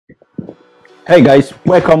Hey guys,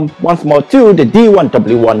 welcome once more to the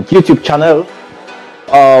D1W1 YouTube channel.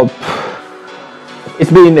 It's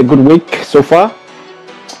been a good week so far.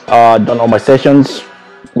 Done all my sessions,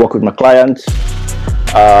 worked with my clients,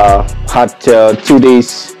 had 2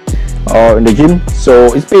 days in the gym,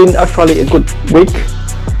 so it's been actually a good week.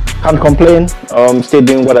 Can't complain. Still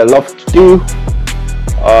doing what I love to do,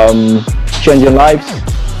 changing lives,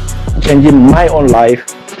 changing my own life,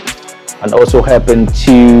 and also helping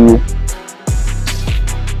to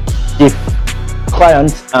give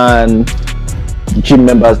clients and gym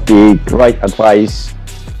members the right advice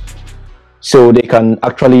so they can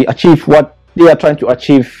actually achieve what they are trying to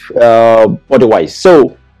achieve body-wise.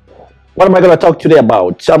 So what am I going to talk today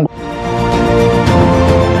about? I'm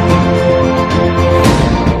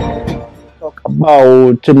talk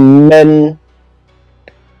about men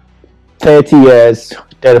 30 years,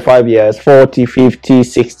 35 years, 40, 50,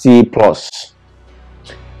 60 plus.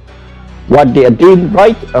 What they are doing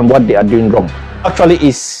right and what they are doing wrong. Actually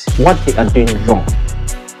is what they are doing wrong,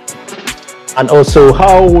 and also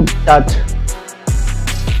how that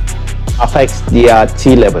affects their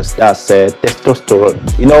T levels. That's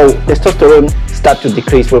testosterone. You know, testosterone starts to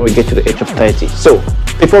decrease when we get to the age of 30. So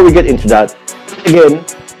before we get into that, again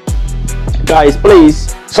guys,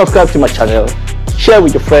 please subscribe to my channel, share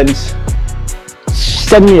with your friends,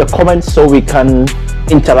 send me your comments so we can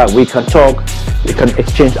interact, we can talk, we can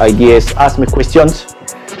exchange ideas, ask me questions.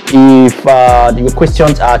 If the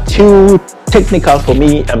questions are too technical for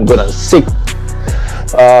me, I'm gonna seek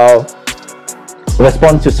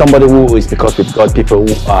respond to somebody who is, because we've got people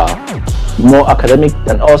who are more academic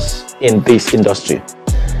than us in this industry.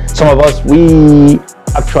 Some of us, we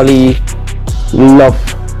actually love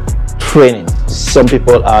training. Some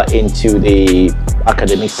people are into the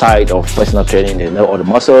academic side of personal training, they know all the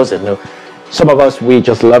muscles, they know. Some of us, we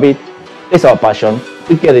just love it. It's our passion.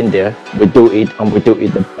 We get in there, we do it, and we do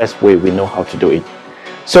it the best way we know how to do it.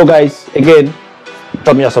 So guys, again,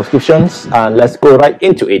 drop me your subscriptions and let's go right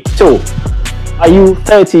into it. So are you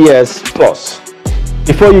 30 years plus?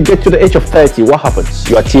 Before you get to the age of 30, what happens?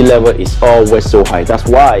 Your T level is always so high. That's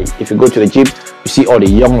why if you go to the gym, you see all the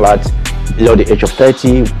young lads below the age of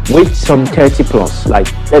 30 with some 30 plus, like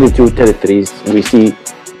 32, 33s. We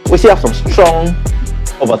see have some strong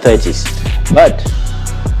over 30s. But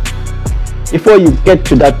before you get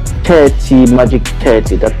to that 30, magic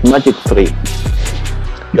 30, that magic 3,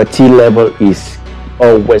 your T level is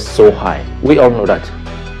always so high. We all know that.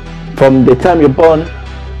 From the time you're born,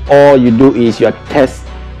 all you do is your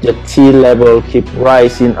T level keep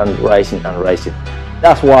rising and rising and rising.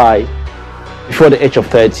 That's why before the age of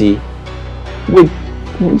 30, with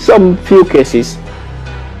some few cases,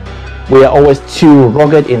 we are always too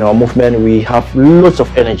rugged in our movement. We have lots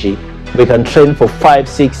of energy. We can train for 5,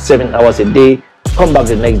 6, 7 hours a day, come back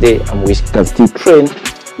the next day, and we can still train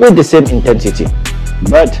with the same intensity.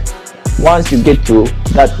 But once you get to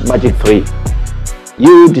that magic 3,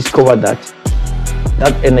 you discover that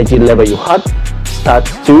that energy level you had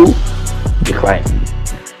starts to decline.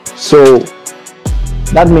 So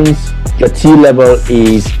that means your T level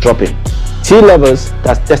is dropping. T levels,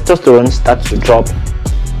 that's testosterone, starts to drop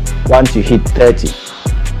once you hit 30,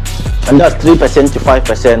 and that's 3% to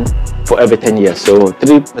 5% for every 10 years. So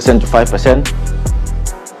 3% to 5%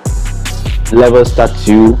 levels start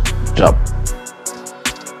to drop.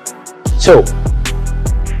 So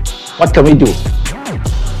what can we do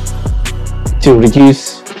to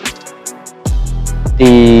reduce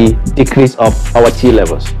the decrease of our T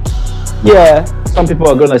levels? Yeah, some people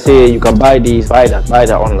are gonna say you can buy this, buy that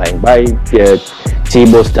online, buy T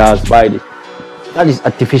boosters, buy this. That is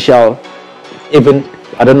artificial. Even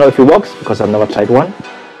I don't know if it works because I've never tried one.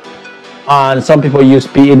 And some people use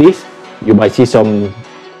PEDs. You might see some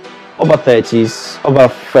over 30s, over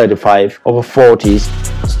 35, over 40s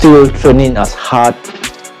still training as hard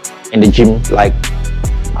in the gym like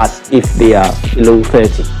as if they are below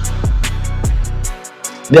 30.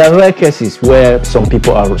 There are rare cases where some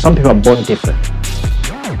people are born different.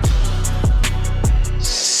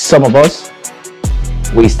 Some of us,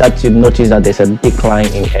 we start to notice that there's a decline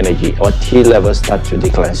in energy, or T levels start to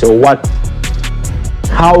decline. So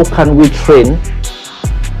how can we train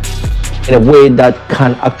in a way that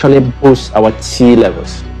can actually boost our T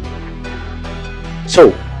levels?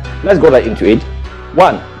 So let's go right into it.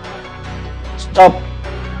 1, stop.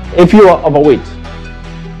 If you are overweight,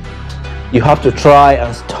 you have to try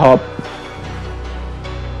and stop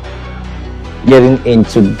getting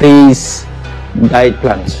into these diet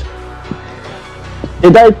plans.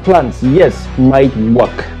 The diet plans, yes, might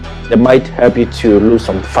work. They might help you to lose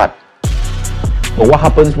some fat. But what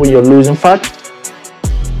happens when you're losing fat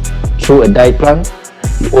through a diet plan?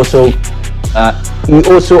 You also you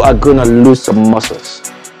also are gonna lose some muscles.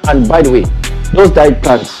 And by the way, those diet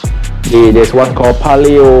plans, there's one called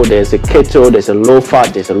paleo, there's a keto, there's a low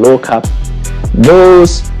fat, there's a low carb.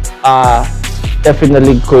 Those are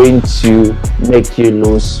definitely going to make you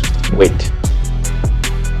lose weight.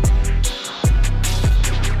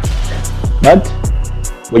 But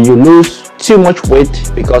when you lose too much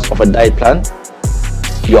weight because of a diet plan,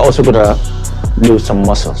 you're also gonna lose some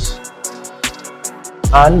muscles.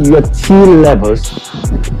 And your T levels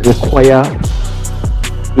require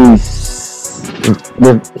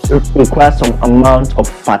some amount of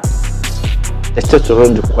fat.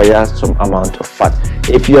 Testosterone requires some amount of fat.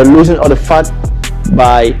 If you're losing all the fat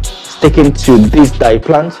by sticking to these diet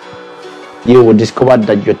plans, you will discover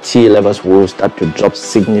that your T levels will start to drop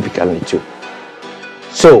significantly too.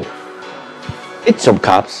 So eat some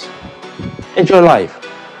carbs, enjoy life.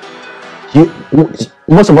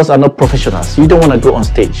 Most of us are not professionals. You don't want to go on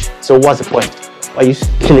stage, so what's the point? Why are you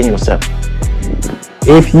killing yourself?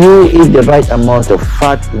 If you eat the right amount of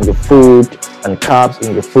fat in your food and carbs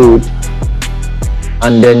in your food,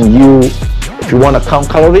 and then if you want to count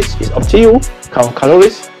calories, it's up to you. Count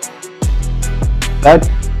calories. But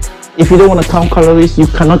if you don't want to count calories, you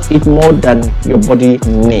cannot eat more than your body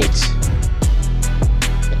needs.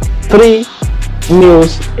 3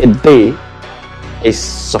 meals a day is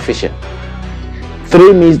sufficient.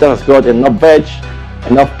 3 meals that has got enough veg,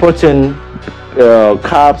 enough protein,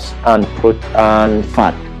 carbs and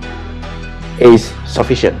fat is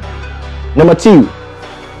sufficient. Number 2,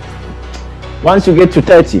 once you get to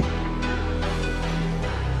 30,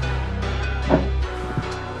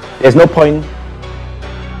 there's no point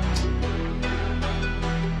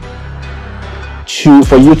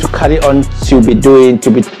for you to carry on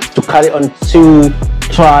to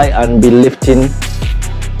try and be lifting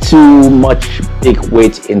too much big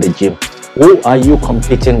weight in the gym. Who are you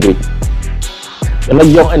competing with? You're not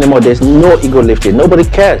young anymore. There's no ego lifting. Nobody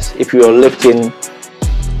cares if you're lifting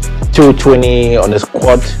 220 on a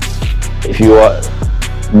squat, if you are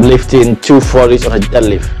lifting 240s on a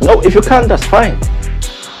deadlift. No, if you can't, that's fine.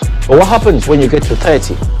 But what happens when you get to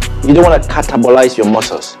 30? You don't want to catabolize your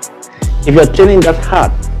muscles. If you're training that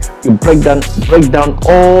hard, you break down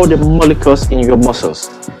all the molecules in your muscles,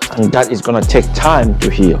 and that is going to take time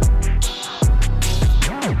to heal.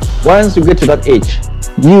 Once you get to that age,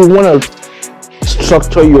 you want to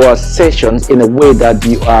structure your sessions in a way that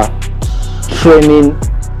you are training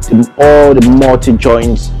all the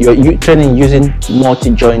multi-joints. You're training using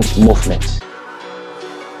multi-joint movements.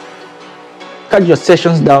 Cut your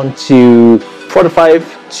sessions down to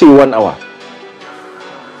 45 to 1 hour.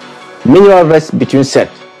 Minimal rest between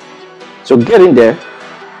sets. So get in there,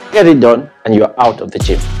 get it done, and you're out of the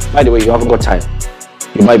gym. By the way, you haven't got time.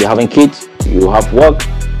 You might be having kids, you have work,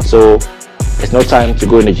 so there's no time to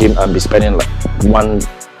go in the gym and be spending like 1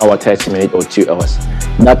 hour 30 minutes or 2 hours.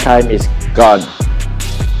 That time is gone.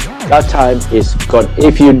 That time is gone.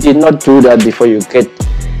 If you did not do that before you get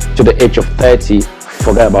to the age of 30,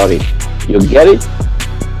 forget about it. You get it?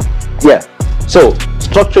 Yeah. So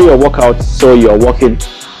structure your workout so you're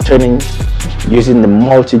training using the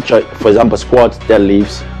multi-joint, for example, squats,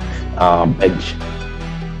 deadlifts, bench.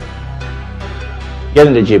 Get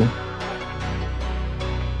in the gym,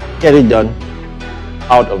 get it done,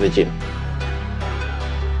 out of the gym.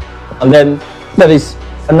 And then there is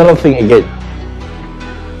another thing again.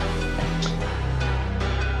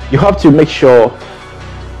 You have to make sure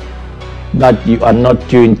that you are not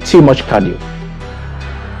doing too much cardio.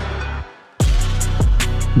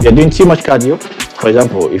 If you're doing too much cardio, for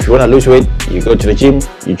example, if you want to lose weight, you go to the gym,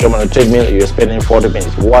 you jump on a treadmill, you're spending 40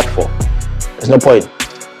 minutes. What for? There's no point.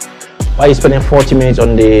 Why are you spending 40 minutes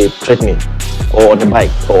on the treadmill, or on the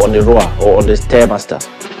bike, or on the rower, or on the Stairmaster?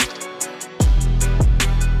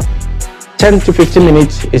 10 to 15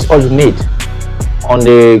 minutes is all you need on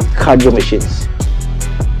the cardio machines.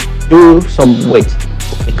 Do some weight,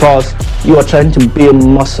 because you are trying to build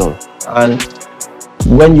muscle, and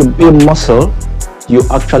when you build muscle, you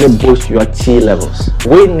actually boost your T levels.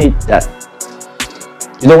 We need that.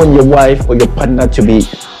 You don't want your wife or your partner to be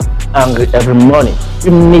angry every morning.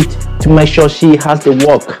 You need to make sure she has the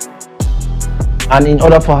work, and in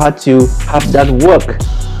order for her to have that work,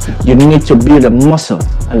 you need to build a muscle,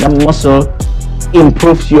 and that muscle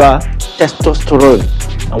improves your testosterone.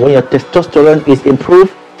 And when your testosterone is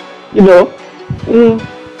improved, you know,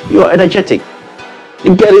 you're energetic.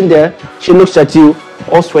 You get in there, she looks at you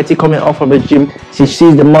all sweaty coming out from the gym. She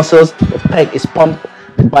sees the muscles, the pec is pumped,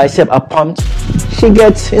 the biceps are pumped. She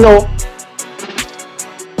gets, you know,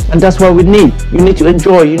 and that's what we need. You need to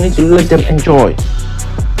enjoy. You need to let them enjoy.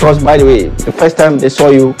 Because, by the way, the first time they saw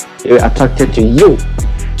you, they were attracted to you.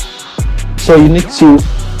 So you need to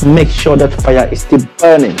make sure that fire is still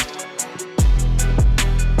burning.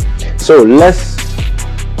 So less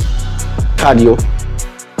cardio,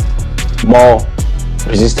 more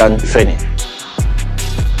resistance training.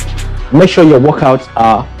 Make sure your workouts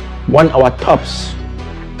are 1 hour tops.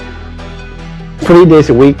 3 days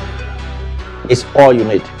a week is all you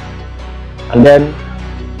need. And then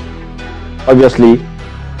obviously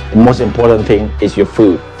the most important thing is your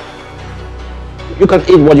food. You can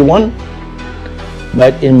eat what you want,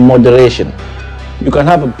 but in moderation. You can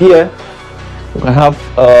have a beer, you can have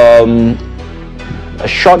a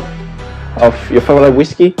shot of your favorite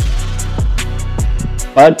whiskey,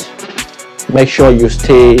 but make sure you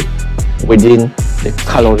stay within the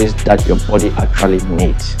calories that your body actually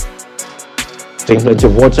needs. Drink plenty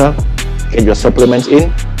of water, get your supplements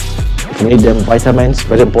in. If you need them, vitamins,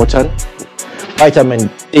 very important. Vitamin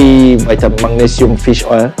D, vitamin magnesium, fish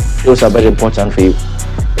oil, those are very important for you,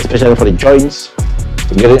 especially for the joints.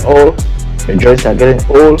 You're getting old, your joints are getting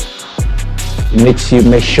old. You need to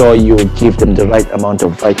make sure you give them the right amount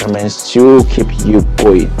of vitamins to keep you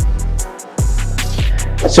going.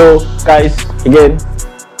 So guys, again,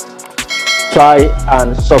 try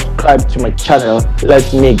and subscribe to my channel.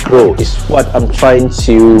 Let me grow. It's what I'm trying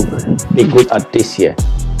to be good at this year.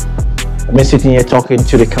 I mean, sitting here talking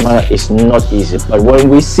to the camera is not easy, but when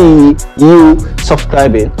we see you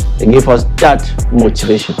subscribing, it gives us that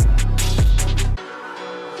motivation.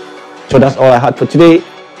 So that's all I had for today.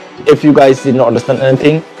 If you guys did not understand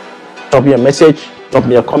anything, drop me a message, drop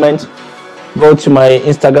me a comment. Go to my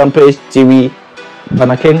Instagram page, Diwi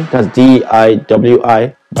Banaken, that's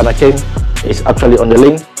DIWI Banaken. It's actually on the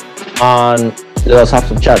link, and let us have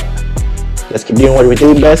some chat. Let's keep doing what we're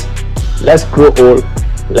doing best. Let's grow old,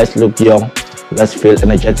 let's look young, let's feel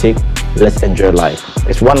energetic, let's enjoy life.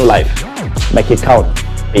 It's one life, make it count.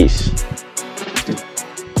 Peace.